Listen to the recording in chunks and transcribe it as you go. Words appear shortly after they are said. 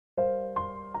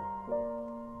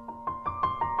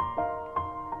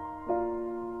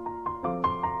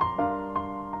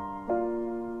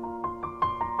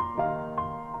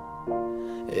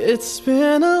It's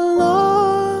been a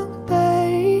long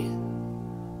day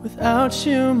without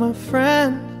you, my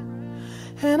friend,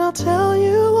 and I'll tell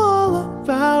you all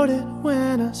about it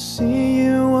when I see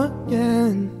you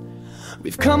again.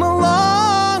 We've come a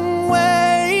long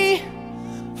way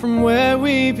from where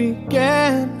we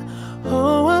began.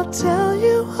 Oh, I'll tell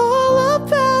you all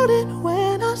about it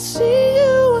when I see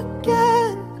you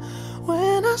again.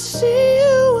 When I see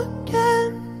you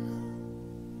again.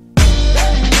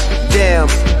 Damn,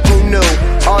 who knew?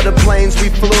 All the planes we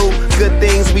flew, good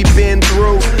things we've been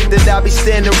through, that I'll be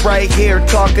standing right here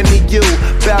talking to you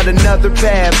about another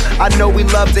path. I know we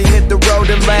love to hit the road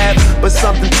and laugh, but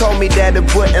something told me that it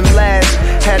wouldn't last.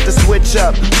 Had to switch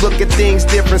up, look at things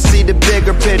different, see the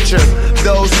bigger picture.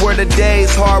 Those were the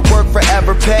days, hard work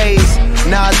forever pays.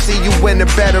 Now I see you in a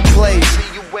better place.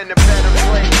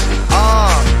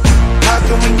 How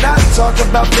can we not talk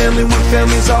about family when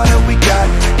family's all that we got?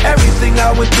 Everything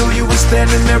I went through, you were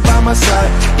standing there by my side,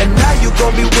 and now you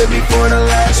gon' be with me for the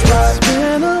last ride. It's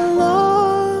been a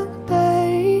long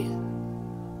day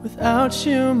without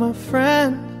you, my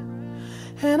friend,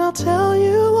 and I'll tell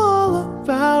you all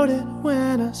about it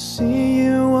when I see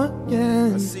you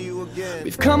again.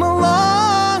 We've come a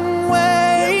long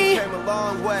way,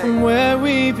 from where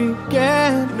we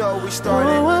began. You know we started.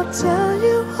 Oh, I'll tell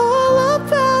you all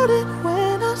about it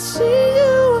when I see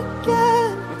you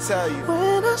again. I'll tell you.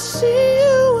 When I see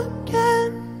you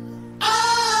again.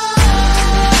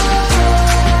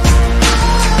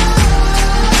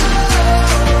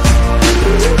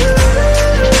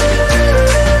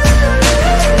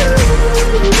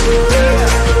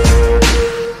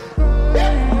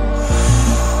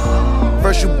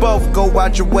 First you both go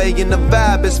out your way and the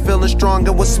vibe is feeling strong,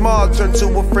 and what's small turn to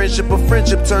a friendship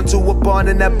turn to a bond,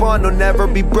 and that bond will never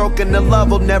be broken, the love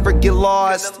will never get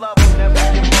lost.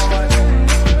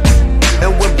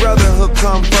 And when brotherhood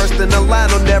come first, then the line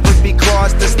will never be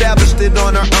crossed. Established it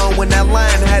on our own when that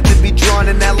line had to be drawn,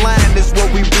 and that line is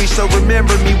what we reach, so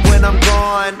remember me when I'm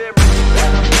gone.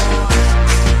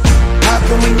 How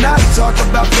can we not talk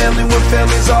about family when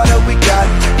family's all that we got?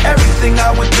 Everything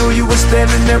I went through, you were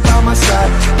standing there by my side,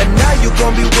 and now you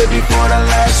gon' be with me for the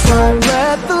last ride. Don't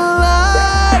let the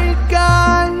light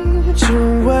guide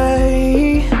your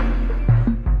way.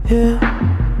 Yeah.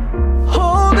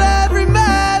 Hold every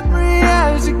memory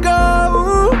as you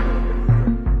go,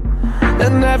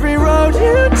 and every road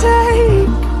you take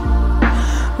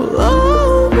will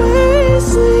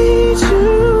always lead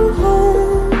you home.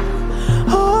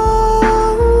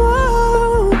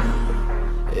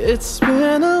 It's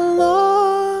been a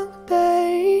long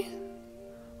day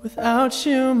without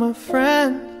you, my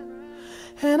friend,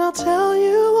 and I'll tell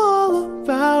you all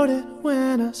about it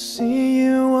when I see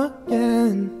you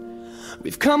again.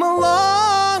 We've come a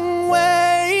long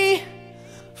way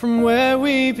from where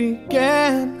we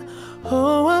began.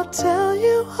 Oh, I'll tell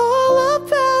you all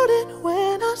about it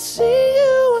when I see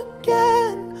you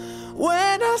again.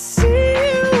 When I see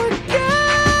you again.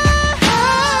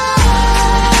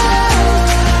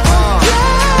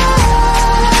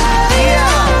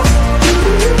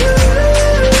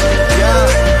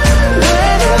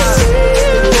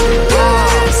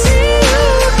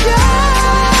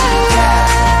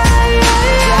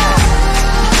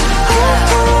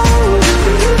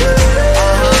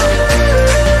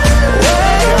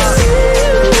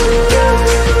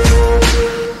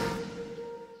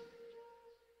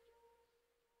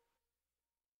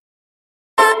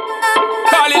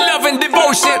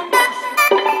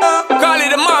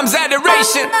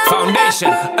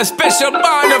 Foundation, a special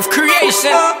bond of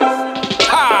creation.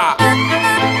 Ha!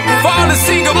 For all the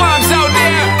single moms out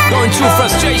there going through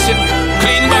frustration,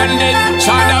 clean Bandit,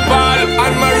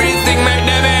 feat.SeanPaul&Anne-Marie, thing make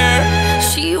them air.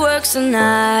 She works the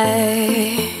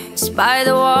nights by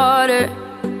the water.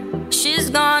 She's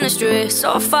gone astray,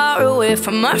 so far away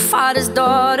from her father's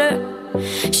daughter.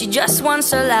 She just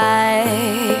wants a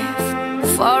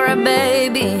life for a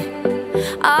baby.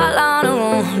 All on her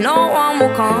own, no one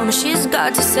will come. She's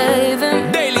got to save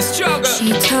him. Daily struggle.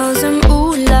 She tells him,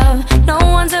 ooh, love, no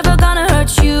one's ever gonna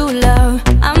hurt you, love.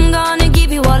 I'm gonna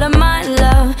give you all of my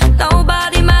love.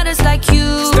 Nobody matters like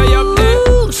you. Stay up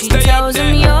there. She tells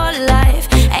him your life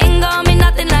ain't gonna be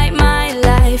nothing like my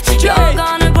life. You're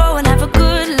gonna grow and have a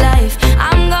good life.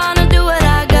 I'm gonna do what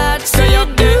I got to Stay up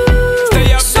there.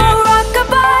 Stay up so there.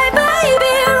 rockabye,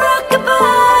 baby,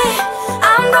 rockabye.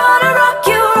 I'm gonna rock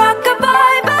you,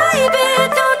 rockabye, baby,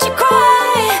 don't you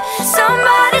cry.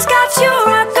 Somebody's got you,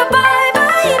 rockabye,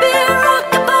 baby,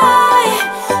 rockabye.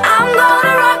 I'm gonna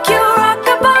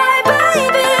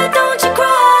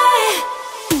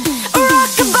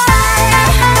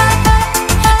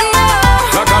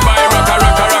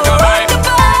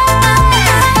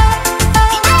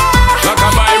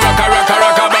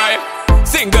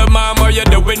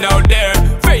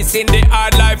living the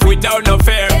hard life without no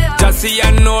fear. Just see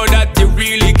and know that you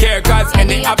really care, cause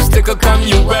any obstacle come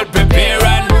you well prepare.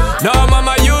 And no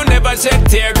mama, you never shed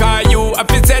tear, cause you have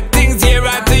to set things year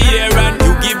after year. And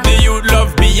you give the youth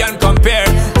love beyond compare.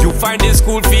 You find the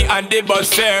school fee and the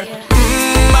bus fare.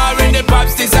 Already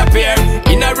pops disappear.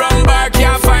 In a wrong bar,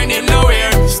 can't find him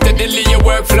nowhere. Steadily your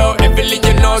workflow, everything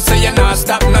you know, so you not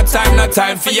stop, no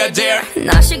time for your dear.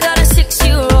 Now she got a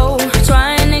 6-year-old,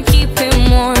 trying to keep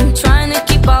him warm, trying to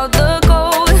keep out the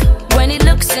cold. When he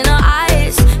looks in her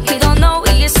eyes, he don't know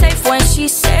he is safe when she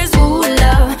says, ooh,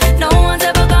 love, no one's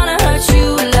ever gonna hurt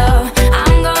you, love.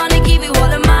 I'm gonna give you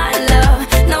all of my love.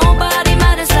 Nobody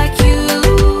matters like you.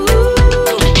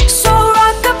 So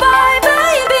rockabye,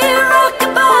 baby,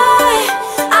 rockabye.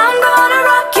 I'm gonna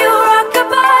rock you,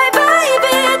 rockabye,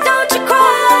 baby, don't you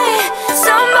cry.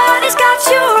 Somebody's got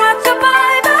you,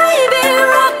 rockabye, baby,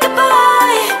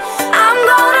 rockabye. I'm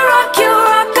gonna rock you,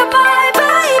 rockabye,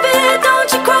 baby, don't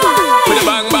you cry. With a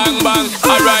bang, bang, bang,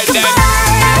 alright then.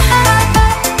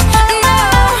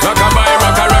 Rockabye,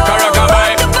 rocka, rocka,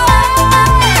 rockabye.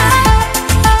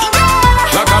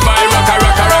 Rockabye, rocka,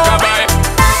 rocka, rockabye.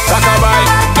 Rockabye,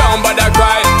 don't bother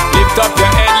cry. Lift up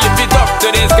your head, lift it up to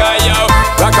the sky, yo.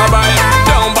 Rockabye,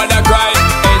 don't bother cry.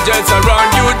 Angels around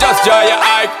you, just draw your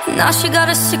eye. Now she got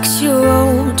a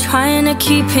 6-year-old, trying to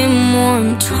keep him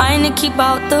warm, trying to keep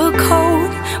out the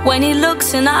cold. When he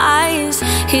looks in her eyes,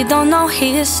 he don't know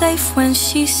he is safe when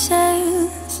she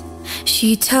says,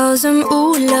 she tells him,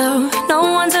 ooh, love, no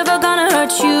one's ever gonna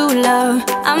hurt you, love.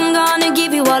 I'm gonna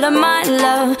give you all of my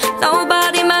love.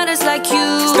 Nobody matters like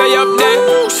you. Stay up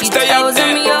there, She stay tells up there.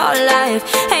 him your life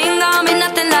ain't gonna be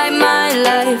nothing like my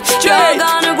life. You're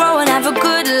gonna grow and have a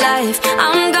good life.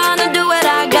 I'm gonna do what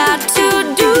I got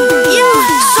to do. Yeah.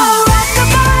 So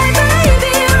rockabye,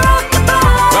 baby, rockabye.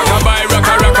 Rockabye,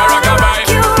 rocka, rocka, rockabye.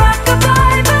 You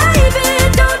rockabye, baby,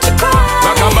 don't you cry.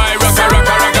 Rockabye, rocka,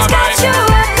 rocka, rockabye. You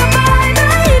rockabye,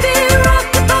 baby,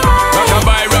 rockabye.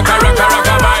 Rockabye, rocka, rocka,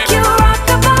 rockabye. You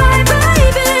rockabye,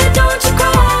 baby, don't you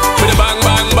cry. With a bang,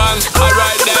 bang, bang,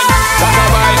 alright then.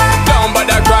 Rockabye, don't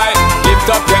bother cry. Lift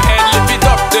up your head, lift it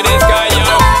up to the sky,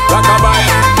 yo. Rockabye,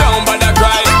 don't bother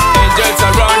cry. Angels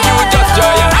around you, just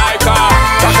draw your eye car.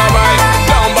 Rockabye,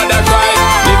 don't bother cry.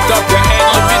 Lift up your head,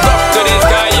 lift it up to the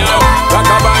sky, yo.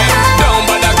 Rockabye, don't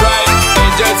bother cry.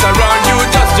 Angels around you,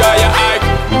 just draw your eye.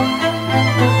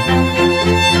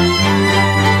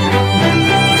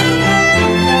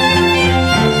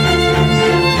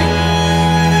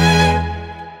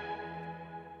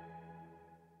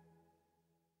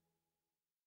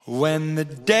 When the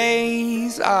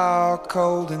days are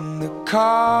cold and the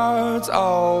cards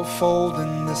all fold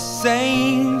and the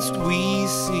saints we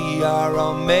see are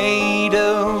all made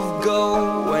of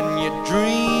gold, when your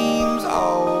dreams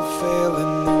all fail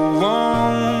and the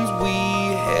ones we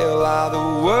hail are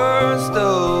the worst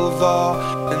of all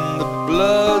and the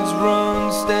bloods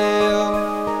run stale,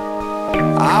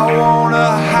 I wanna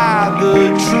hide the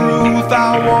truth,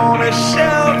 I wanna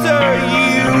shelter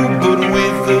you, but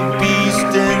with the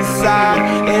beast inside,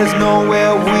 there's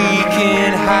nowhere we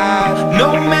can hide.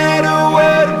 No matter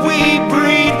what we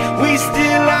breed, we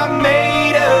still are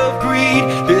made of greed.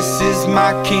 This is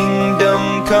my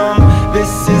kingdom come,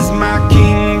 this is my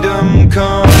kingdom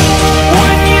come.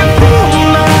 When you feel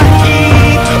my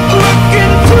heat, look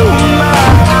into my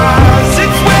eyes,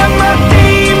 it's where my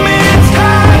demons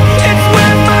hide, it's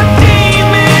where my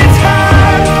demons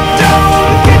hide.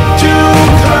 Don't get too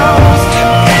close,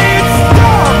 it's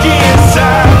dark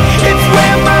inside, it's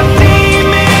where my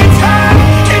demons hide,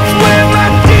 it's where my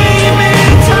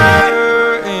demons hide.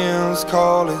 Curtains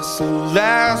call, it's the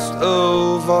last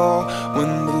of all.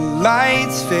 When the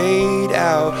lights fade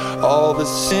out, all the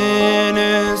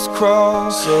sinners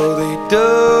crawl. So they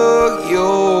dug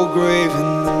your grave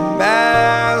and the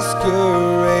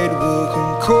masquerade will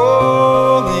come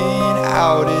calling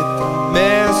out at the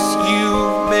mess you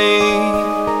made.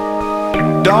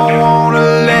 Don't wanna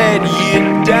let you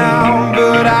down,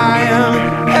 but I am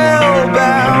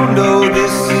hellbound. Oh,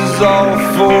 this is all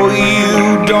for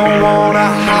you. Don't wanna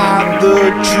hide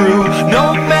the truth.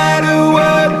 No matter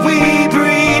what we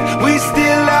breed, we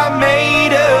still are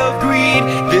made of greed.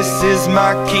 This is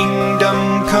my kingdom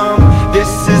come,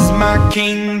 this is my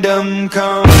kingdom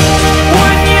come.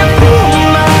 When you feel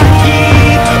my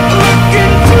heat, look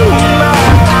into my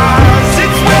eyes,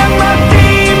 it's where my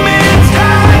demons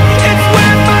hide, it's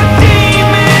where my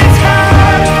demons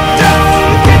hide.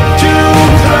 Don't get too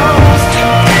close,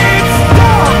 it's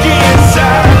dark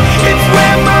inside, it's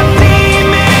where my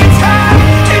demons hide,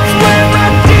 it's where my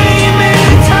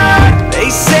demons hide. They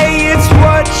say it's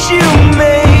what you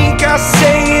make, I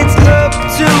say it's up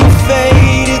to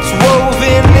fate. It's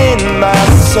woven in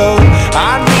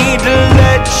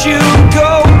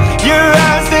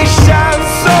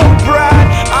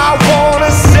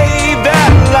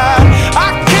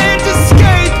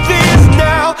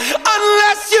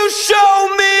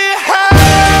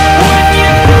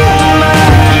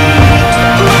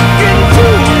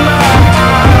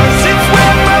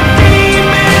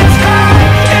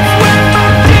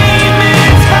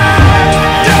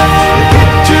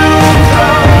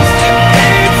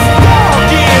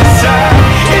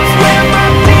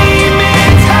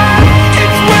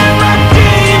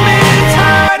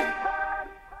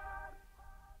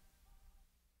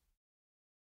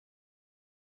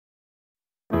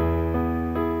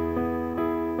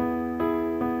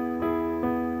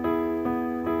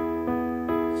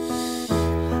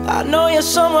I know you're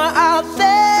somewhere out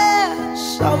there,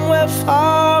 somewhere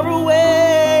far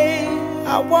away.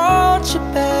 I want you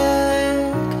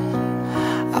back,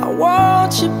 I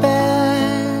want you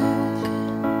back.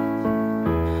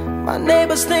 My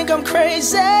neighbors think I'm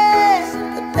crazy,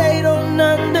 but they don't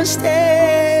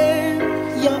understand.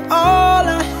 You're all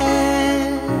I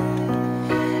had,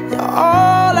 you're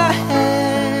all I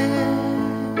had.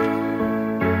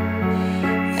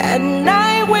 At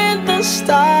night when the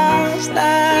stars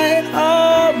light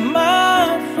up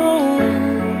my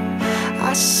room,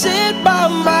 I sit by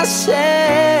myself,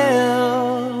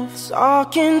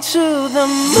 talking to the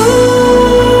moon,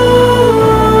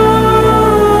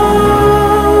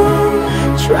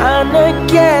 trying to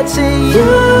get to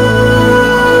you.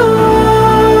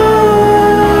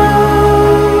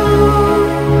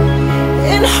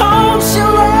 In hopes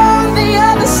you're on the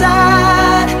other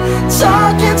side,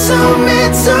 talking to me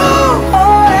too.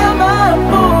 Or am I a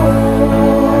fool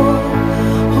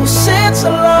who sits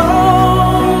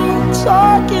alone,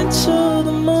 talking to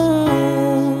the moon?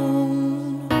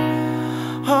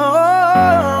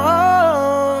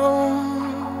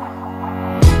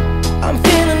 I'm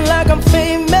feeling like I'm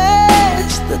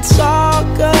famous, the talk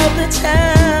of the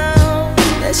town.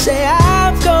 They say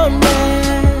I've gone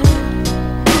mad,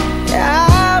 yeah,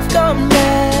 I've gone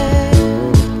mad.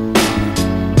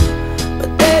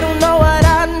 But they don't know what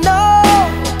I know,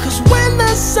 'cause when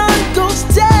the sun goes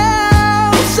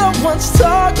down, someone's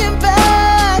talking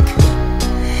back.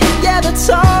 Yeah, they're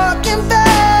talking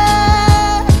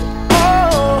back.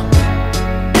 Oh,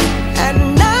 at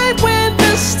night when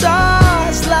the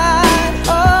stars light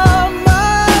up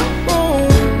my room,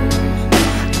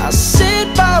 I sit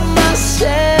by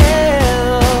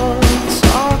myself,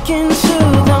 talking to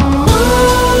the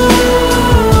moon,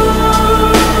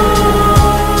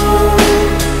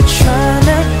 trying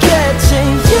to get to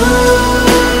you.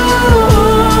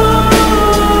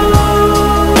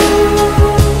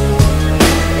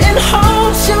 In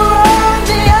hopes you're on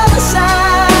the other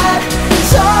side,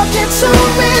 talking to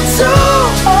me too.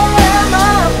 Or am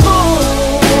I a fool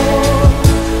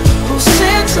who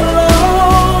sits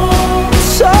alone,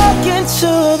 talking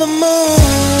to the moon?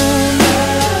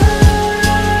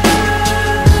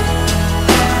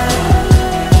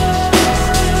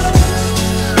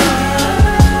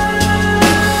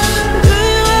 Do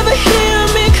you ever hear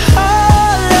me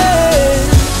calling?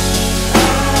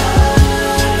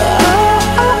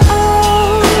 Oh, oh,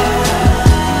 oh.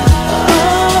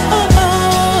 Oh, oh,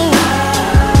 oh.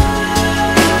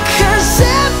 'Cause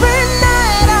every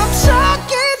night I'm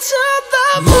talking to the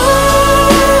moon,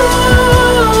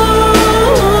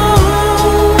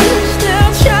 still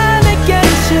trying to get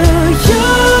to you.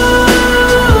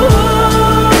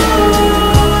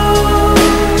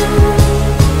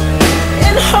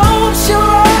 In hopes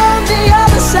you're on the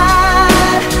other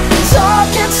side,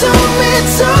 talking to me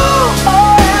too.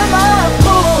 Or am I a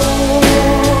fool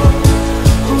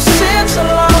who sits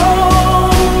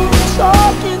alone,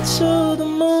 talking to the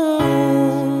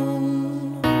moon?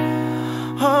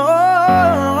 Oh,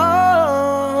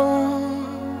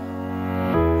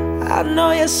 I know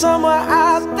you're somewhere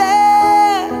out there,